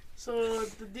 so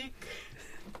the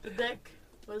deck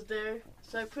was there.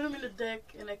 So I put him in the deck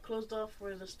and I closed off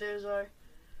where the stairs are.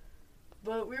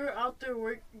 But we were out there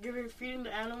feeding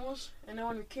the animals, and then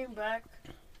when we came back,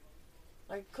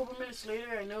 like a couple minutes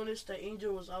later, I noticed that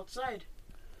Angel was outside.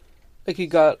 Like he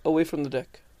got away from the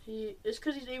deck. It's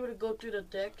because he's able to go through the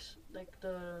decks, like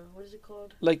what is it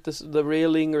called? Like the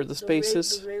railing or the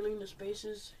spaces. The railing, the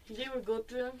spaces. He's able to go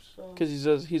through them, so. Because he's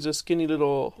a skinny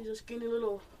little. He's a skinny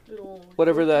little.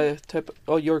 Whatever Yorkie. that type.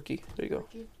 Yorkie. There you go.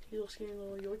 Yorkie. He's a skinny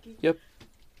little Yorkie. Yep.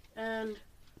 And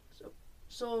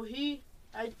so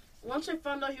once I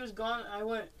found out he was gone, I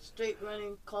went straight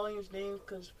running, calling his name,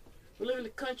 because we live in the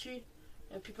country,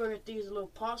 and people are going to think he's a little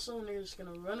possum, and they're just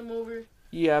going to run him over.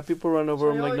 Yeah, people run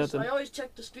over him like nothing. I always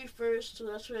check the street first, so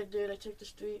that's what I did. I checked the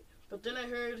street. But then I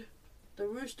heard the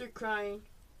rooster crying.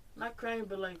 Not crying,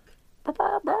 but like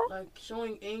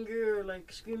showing anger or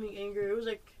like screaming anger. It was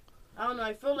like, I don't know,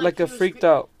 I felt like a freaked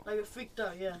out. Like a freaked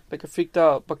out, yeah. Like a freaked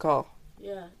out bacal.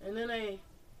 Yeah, and then I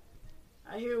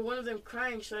hear one of them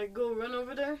crying, so I go run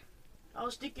over there. I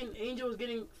was thinking Angel was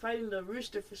fighting the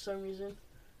rooster for some reason.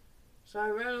 So I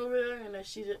ran over there and I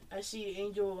see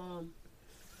Angel,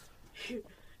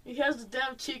 he has the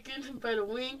damn chicken by the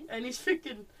wing and he's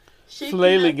freaking shaking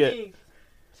flailing that it. thing.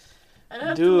 And I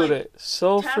have Dude, to, like, it's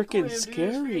so tackle freaking him, dude.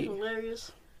 scary. It was freaking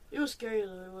hilarious. It was scary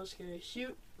though. It was scary. She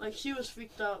was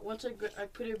freaked out. Once I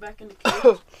put her back in the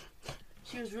cage,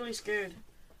 she was really scared.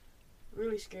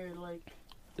 Really scared. Like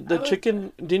the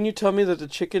chicken. Didn't you tell me that the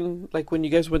chicken, like when you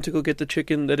guys went to go get the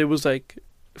chicken, that it was like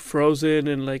frozen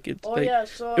and like it. Oh like, yeah,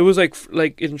 so it was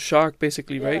like in shock,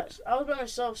 basically, yeah, right? So I was by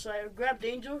myself, so I grabbed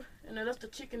Angel and I left the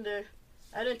chicken there.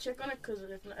 I didn't check on it because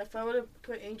if I would have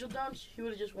put Angel down, he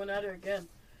would have just went at her again.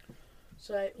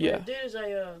 So what I did is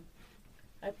I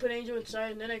put Angel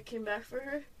inside and then I came back for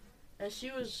her, and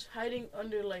she was hiding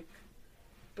under like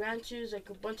branches, like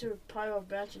a bunch of pile of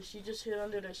branches. She just hid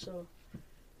under there, so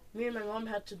me and my mom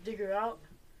had to dig her out.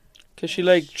 Cause she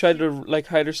like tried to like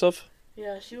hide herself.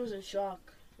 Yeah, she was in shock.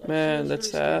 Like, Man, that's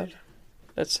really sad. scared.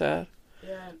 That's sad.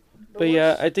 Yeah. But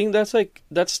yeah, I think that's like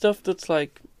that's stuff that's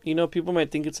like, you know, people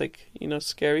might think it's like, you know,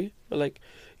 scary, but like,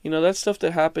 you know, that's stuff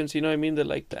that happens. You know what I mean? That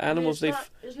like the animals the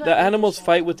animals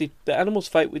fight with the animals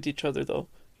fight with each other though.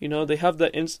 You know, they have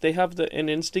an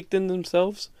instinct in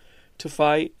themselves to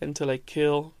fight and to like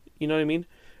kill. You know what I mean?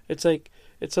 It's like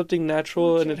it's something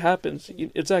natural and it happens.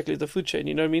 Exactly, the food chain.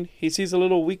 You know what I mean? He sees a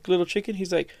little weak little chicken.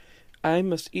 He's like, I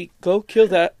must eat. Go kill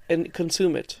that and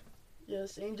consume it.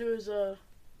 Yes, Angel is a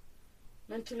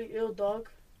mentally ill dog.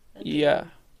 Yeah,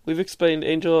 we've explained.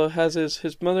 Angel has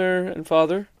his mother and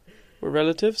father were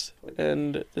relatives,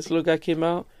 and this little guy came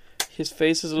out. His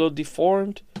face is a little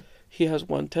deformed. He has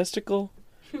one testicle,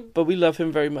 but we love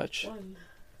him very much.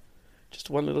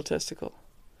 Just one little testicle.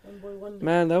 One boy, one day.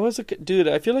 Man, that was dude.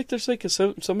 I feel like there's like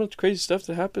so much crazy stuff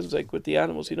that happens like with the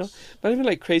animals. You know, not even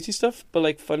like crazy stuff, but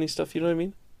like funny stuff. You know what I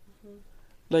mean?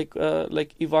 Like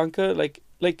Ivanka,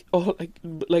 like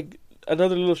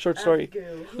another little short story,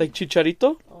 like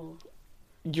Chicharito. Oh.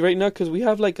 Right now, because we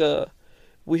had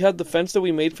the fence that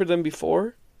we made for them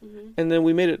before, and then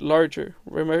we made it larger,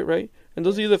 right? And And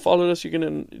those of you that followed us, you're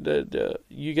gonna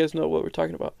you guys know what we're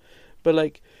talking about. But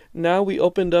like now we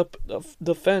opened up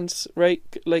the fence, right?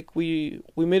 Like we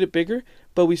made it bigger,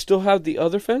 but we still have the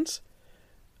other fence.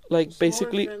 Like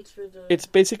basically, it's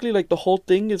basically like the whole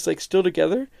thing is like still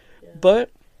together, but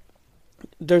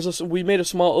we made a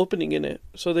small opening in it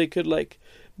so they could like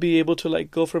be able to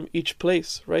like go from each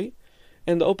place, right?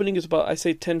 And the opening is about, I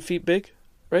say, 10 feet big,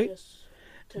 right? Yes.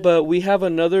 But we have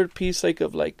another piece like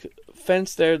of like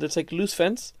fence there that's like loose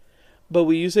fence, but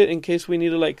we use it in case we need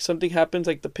to like something happens,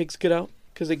 like the pigs get out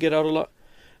because they get out a lot.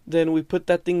 Then we put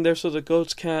that thing there so the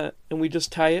goats can't, and we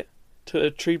just tie it to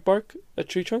a tree trunk.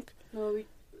 No,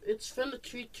 it's from the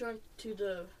tree trunk to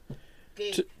the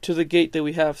gate. To the gate that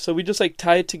we have. So we just like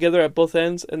tie it together at both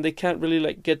ends, and they can't really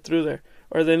like get through there.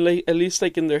 Or then like, at least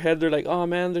like in their head they're like, oh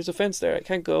man, there's a fence there, I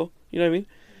can't go. You know what I mean?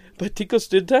 But Ticos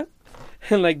did that.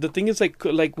 And like the thing is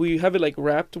like we have it like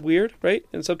wrapped weird, right?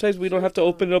 And sometimes we don't have to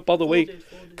open it up all the way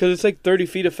because it's like 30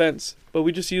 feet of fence. But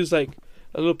we just use like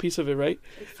a little piece of it, right?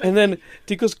 And then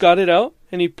Ticos got it out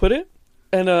and he put it,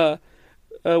 and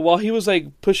while he was like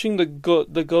pushing the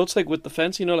goats like with the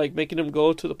fence, you know, like making them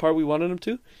go to the part we wanted them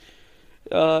to,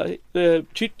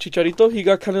 Chicharito, he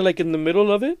got kind of like in the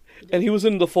middle of it, and he was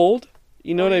in the fold,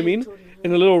 you know what I mean,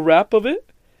 in a little wrap of it,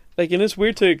 like, and it's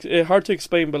hard to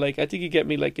explain, but like I think you get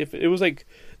me. Like if it was like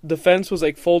the fence was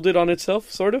like folded on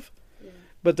itself, sort of,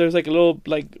 but there's like a little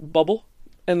like bubble,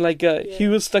 and like he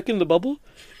was stuck in the bubble,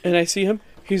 and I see him,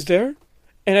 he's there,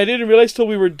 and I didn't realize till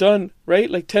we were done, right,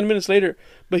 like 10 minutes later,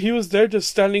 but he was there just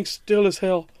standing still as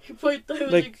hell. He probably thought it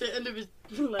was like the end of his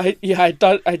life.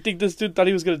 I think this dude thought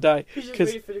he was gonna die. He's just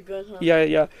waiting for the gun, huh?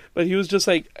 Yeah. But he was just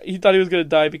like, he thought he was gonna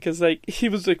die because like he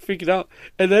was like freaking out.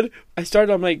 And then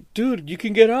I'm like, dude, you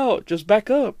can get out. Just back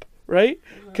up, right?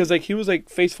 Because like he was like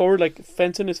face forward, like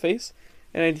fence in his face,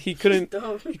 and he couldn't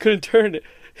turn it,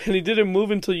 and he didn't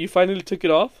move until you finally took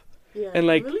it off, and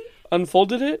like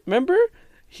unfolded it. Remember?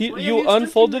 You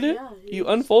unfolded it. You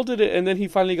unfolded it, and then he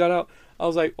finally got out. I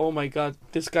was like, oh my god,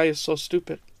 this guy is so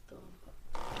stupid.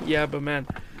 Yeah, but man,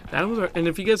 the animals are. And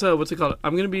if you guys, what's it called?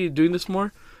 I'm gonna be doing this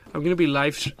more. I'm gonna be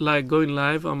going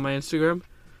live on my Instagram.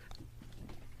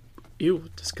 Ew,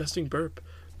 disgusting burp.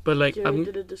 But like, Jerry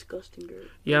did a disgusting burp.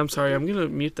 Yeah, I'm sorry. I'm gonna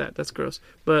mute that. That's gross.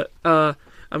 But I'm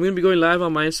gonna be going live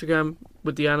on my Instagram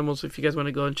with the animals. If you guys want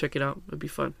to go and check it out, it'd be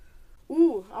fun.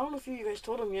 Ooh, I don't know if you guys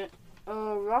told him yet.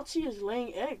 Roxy is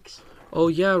laying eggs. Oh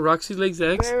yeah, Roxy lays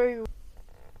eggs.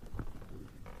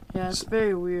 Yeah, it's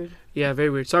very weird. Yeah, very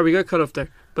weird. Sorry, we got cut off there.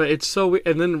 But it's so weird.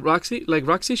 And then Roxy,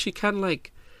 she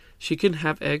can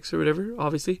have eggs or whatever,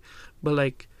 obviously. But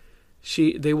like,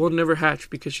 they will never hatch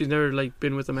because she's never like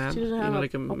been with a man. She doesn't have a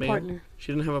partner.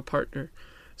 She didn't have a partner,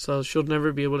 so she'll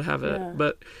never be able to have it.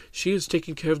 But she is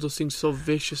taking care of those things so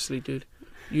viciously, dude.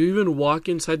 You even walk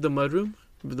inside the mudroom,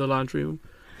 the laundry room.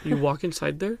 You walk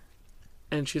inside there,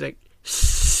 and she's like.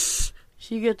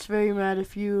 She gets very mad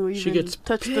if you even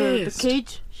touch the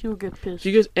cage. She will get pissed.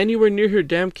 She gets anywhere near her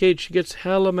damn cage, she gets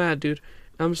hella mad, dude.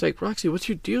 And I'm just like, Roxy, what's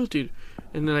your deal, dude?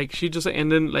 And then like she just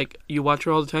and then like you watch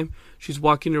her all the time. She's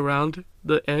walking around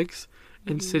the eggs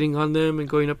and sitting on them and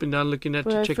going up and down, looking at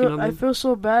you, checking on them. I feel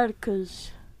so bad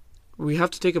because we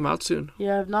have to take them out soon.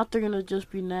 Yeah, if not, they're gonna just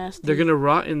be nasty. They're gonna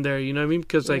rot in there. You know what I mean?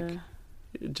 Because like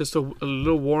just a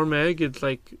little warm egg, it's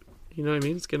like. You know what I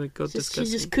mean? It's gonna go disgusting.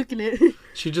 She's just cooking it.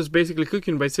 She's just basically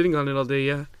cooking by sitting on it all day,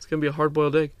 yeah. It's gonna be a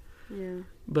hard-boiled egg. Yeah.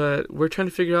 But we're trying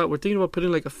to figure out, we're thinking about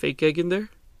putting like a fake egg in there.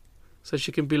 So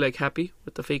she can be like happy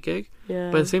with the fake egg.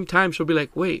 Yeah. But at the same time, she'll be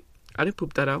like, wait, I didn't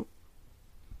poop that out.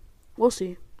 We'll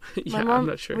see. Yeah, I'm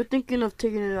not sure. We're thinking of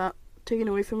taking it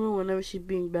away from her whenever she's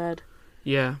being bad.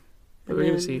 Yeah. But we're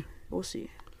gonna see. We'll see.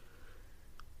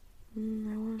 I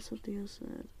wanted something else to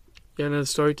add. Yeah, another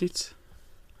story, Teets?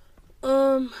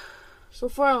 So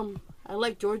far, I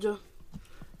like Georgia.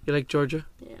 You like Georgia?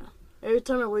 Yeah. Every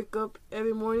time I wake up,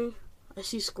 every morning, I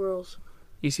see squirrels.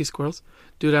 You see squirrels?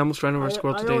 Dude, I almost ran over a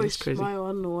squirrel today. It's crazy. Smile. I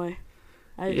don't know why.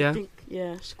 I think,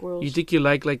 squirrels. You think you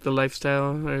like the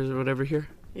lifestyle or whatever here?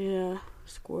 Yeah,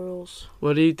 squirrels.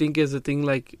 What do you think is the thing,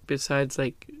 like, besides,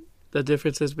 like, the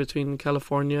differences between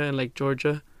California and, like,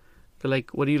 Georgia? But,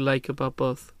 like, what do you like about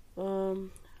both?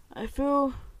 I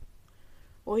feel...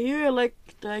 Well, here I like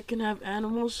that I can have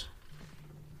animals.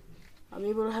 I'm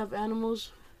able to have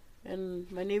animals, and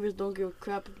my neighbors don't give a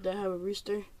crap that I have a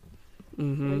rooster.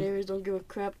 My neighbors don't give a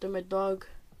crap that my dog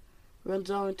runs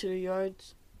out into the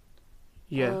yards.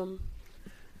 Yeah.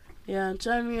 And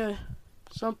China,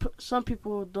 some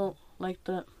people don't like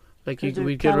that. Like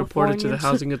we get reported to the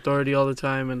housing authority all the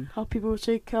time, and how people would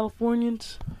say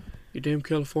Californians. You damn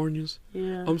Californians.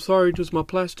 Yeah. I'm sorry, does my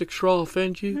plastic straw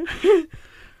offend you?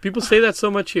 People say that so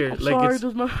much here. I'm like sorry, it's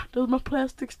does my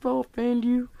plastic straw offend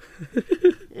you?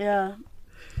 Yeah.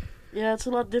 Yeah, it's a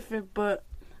lot different, but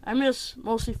I miss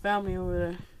mostly family over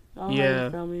there. I don't have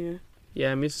any family here.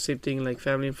 Yeah, I miss the same thing, like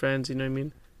family and friends, you know what I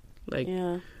mean? Like,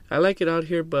 yeah. I like it out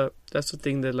here, but that's the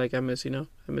thing that, like, I miss, you know?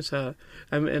 I miss I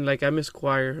miss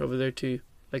choir over there, too.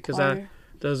 Like, because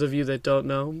those of you that don't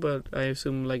know, but I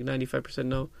assume, like, 95%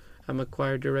 know, I'm a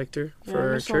choir director for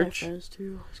our church. Friends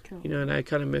too. You know, and I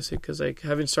kind of miss it, because, like,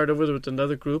 having started with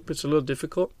another group, it's a little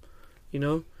difficult, you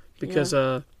know? Because,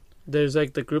 there's,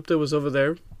 like, the group that was over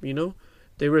there, you know?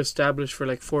 They were established for,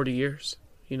 like, 40 years,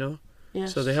 you know?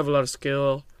 Yes. So they have a lot of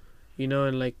skill, you know,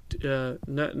 and like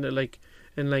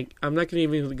I'm not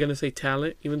even gonna say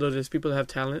talent, even though there's people that have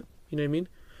talent, you know what I mean?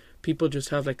 People just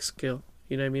have like skill,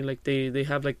 you know what I mean? Like they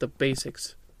have like the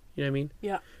basics, you know what I mean?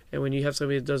 Yeah. And when you have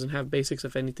somebody that doesn't have basics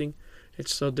of anything,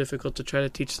 it's so difficult to try to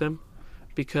teach them,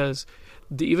 because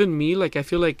even me, like I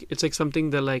feel like it's like something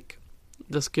that like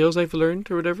the skills I've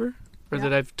learned or whatever, or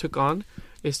that I've took on,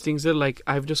 is things that like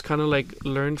I've just kind of like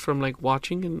learned from like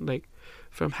watching and like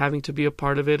from having to be a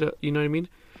part of it, you know what I mean?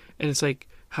 And it's like,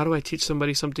 how do I teach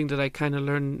somebody something that I kind of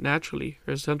learn naturally,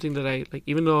 or something that I like,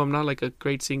 even though I'm not like a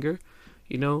great singer,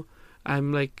 you know,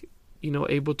 I'm like, you know,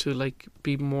 able to like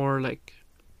be more like,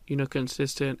 you know,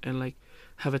 consistent and like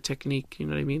have a technique, you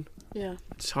know what I mean? Yeah.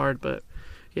 It's hard, but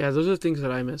yeah, those are the things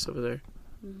that I miss over there.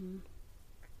 Mm-hmm.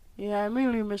 Yeah, I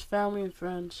mainly miss family and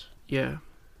friends. Yeah.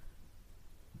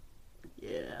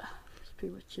 Yeah, that's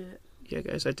pretty much it. Yeah,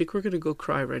 guys, I think we're gonna go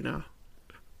cry right now.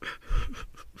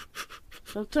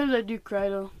 Sometimes I do cry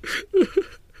though.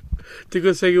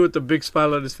 Ticos saying it with a big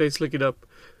smile on his face, looking up.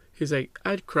 He's like,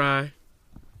 I'd cry.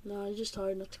 No, it's just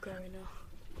hard not to cry right now.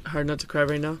 Hard not to cry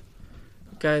right now,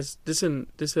 guys. This is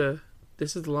the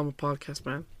Llama Podcast,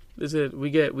 man.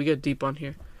 We get deep on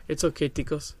here. It's okay,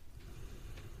 Ticos.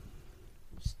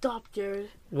 Stop, Jared.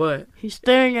 What? He's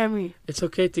staring at me. It's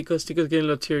okay, Ticos. Ticos getting a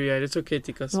little teary eyed. It's okay,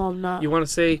 Ticos. No, I'm not. You want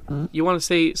to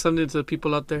say something to the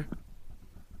people out there?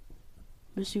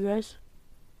 Miss you guys.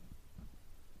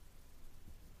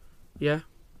 Yeah?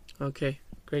 Okay.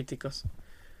 Great, Ticos.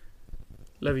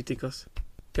 Love you, Ticos.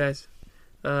 Guys,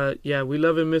 yeah, we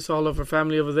love and miss all of our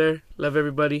family over there. Love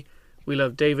everybody. We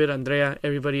love David, Andrea,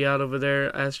 everybody out over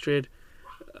there, Astrid,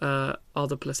 all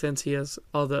the Placencias,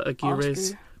 all the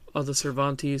Aguirres, all the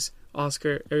Cervantes,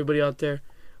 Oscar, everybody out there.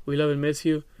 We love and miss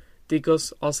you.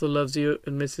 Ticos also loves you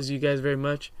and misses you guys very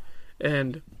much.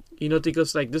 And, you know,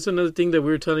 Ticos, like, this is another thing that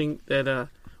we were telling that,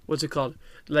 what's it called?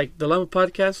 Like, the Llama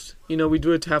Podcast, you know, we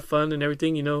do it to have fun and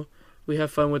everything, you know. We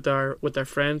have fun with our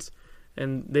friends,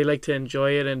 and they like to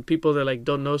enjoy it. And people that, like,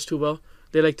 don't know us too well,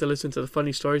 they like to listen to the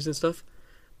funny stories and stuff.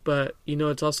 But, you know,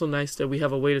 it's also nice that we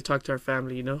have a way to talk to our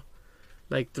family, you know,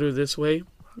 like through this way,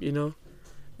 you know.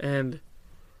 And,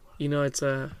 you know, it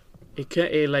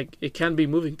can be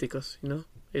moving, Ticos, you know.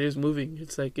 It is moving.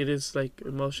 It's like, it is like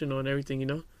emotional and everything, you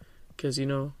know, because, you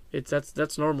know,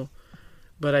 that's normal.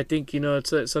 But I think, you know,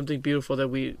 it's something beautiful that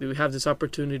we have this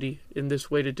opportunity in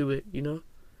this way to do it, you know.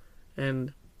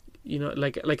 And, you know,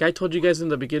 like I told you guys in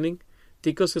the beginning,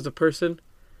 Ticos is a person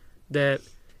that,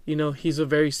 you know, he's a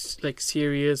very, like,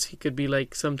 serious. He could be,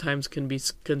 like, sometimes can be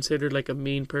considered, like, a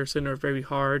mean person or very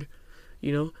hard,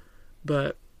 you know.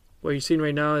 But what you're seeing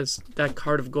right now is that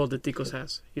heart of gold that Ticos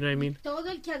has. You know what I mean? Todo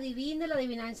el que adivine la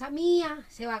adivinanza mía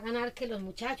se va a ganar que los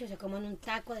muchachos se coman un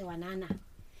taco de banana.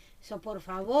 So, por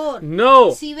favor.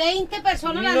 No. Si 20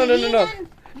 personas la No. adivinan,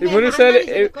 Muna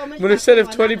said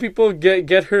if 20 people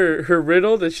get her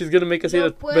riddle, that she's going to make us eat a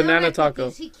banana taco.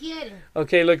 Si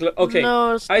okay, look, okay.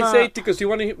 No, I say, Ticos, do you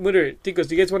want to hear, Ticos,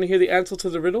 do you guys want to hear the answer to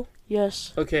the riddle?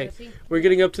 Yes. Okay. We're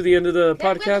getting up to the end of the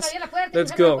podcast.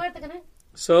 Let's go.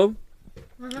 So,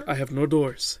 I have no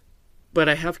doors, but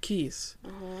I have keys.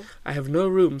 I have no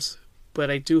rooms, but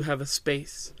I do have a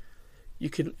space. You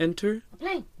can enter,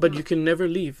 but you can never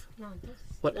leave.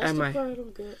 What am I? That's the part I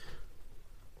don't get.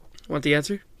 Want the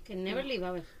answer? Can never leave,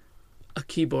 a ver. A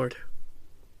keyboard.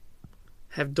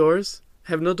 Have doors?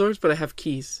 Have no doors, but I have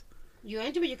keys. You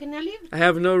enter, but you cannot leave? I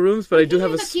have no rooms, but I do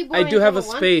have a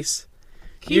space.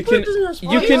 You can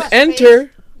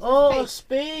enter. Oh,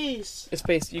 space. A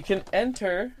space. You can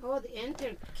enter. Oh, the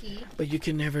enter key. But you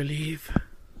can never leave.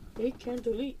 They can't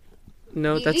delete.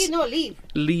 No, that's... Leave.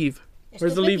 Leave.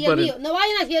 Where's the leave button? No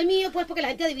vayan a decir el mío, pues, porque la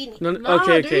gente adivine. No,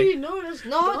 okay. That's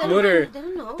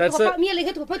it.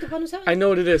 I know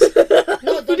what it is.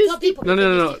 No, don't tell people.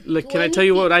 No. Like, can I tell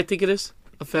you what I think it is?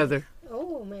 A feather.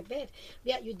 Oh, my bad.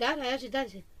 Yeah, your dad, I asked your dad.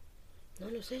 He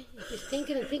said, no sé. He's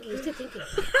thinking and thinking. He's still thinking.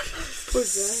 Poor guy.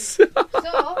 So,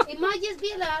 it might just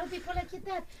be a lot of people like your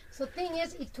dad. So, thing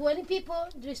is, if 20 people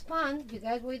respond, you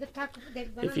guys will either talk.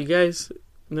 If you guys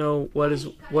know what is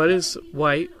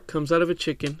white, comes out of a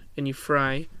chicken, and you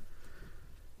fry.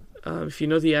 If you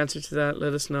know the answer to that,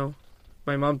 let us know.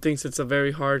 My mom thinks it's a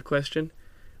very hard question.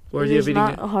 It is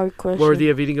not a hard question. Worthy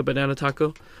of eating a banana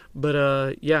taco.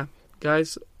 But yeah,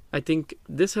 guys, I think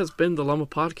this has been the Llama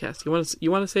Podcast. You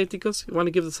want to say it, Ticos? You want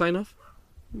to give the sign off?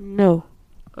 No.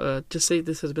 Just say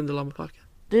this has been the Llama Podcast.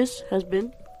 This has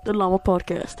been the Llama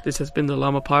Podcast. This has been the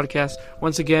Llama Podcast.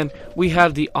 Once again, we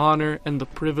have the honor and the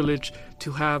privilege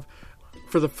to have,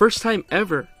 for the first time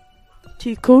ever,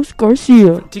 Ticos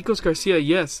Garcia. Ticos Garcia,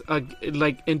 yes. And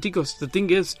Ticos, the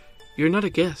thing is, you're not a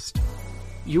guest.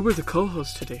 You were the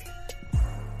co-host today.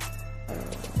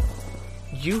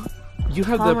 You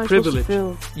have that privilege.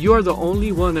 You are the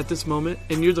only one at this moment,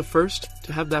 and you're the first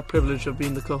to have that privilege of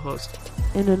being the co-host.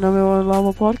 In the number one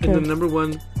Llama Podcast. In the number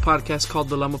one podcast called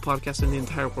the Llama Podcast in the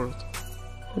entire world.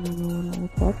 The number one Llama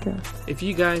Podcast. If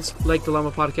you guys like the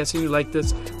Llama Podcast and you like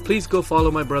this, please go follow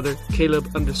my brother,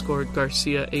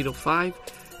 Caleb_Garcia805.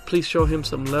 Please show him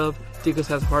some love. Ticos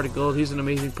has a heart of gold. He's an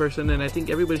amazing person, and I think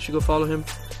everybody should go follow him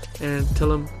and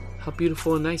tell him how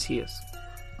beautiful and nice he is.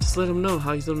 Just let him know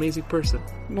how he's an amazing person.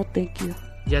 No, thank you.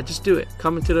 Yeah, just do it.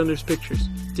 Comment it under his pictures.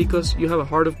 Ticos, you have a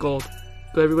heart of gold.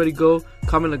 Everybody go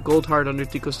comment a gold heart under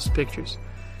Ticos' pictures.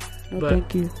 No,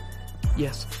 thank you.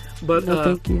 Yes. But, no,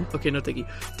 thank you. Okay, no, thank you.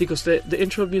 Ticos, the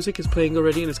intro music is playing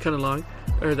already, and it's kind of long.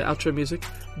 Or the outro music.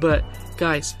 But,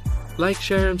 guys, like,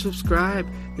 share, and subscribe.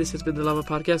 This has been the Llama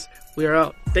Podcast. We are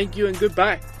out. Thank you and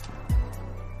goodbye.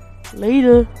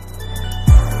 Later.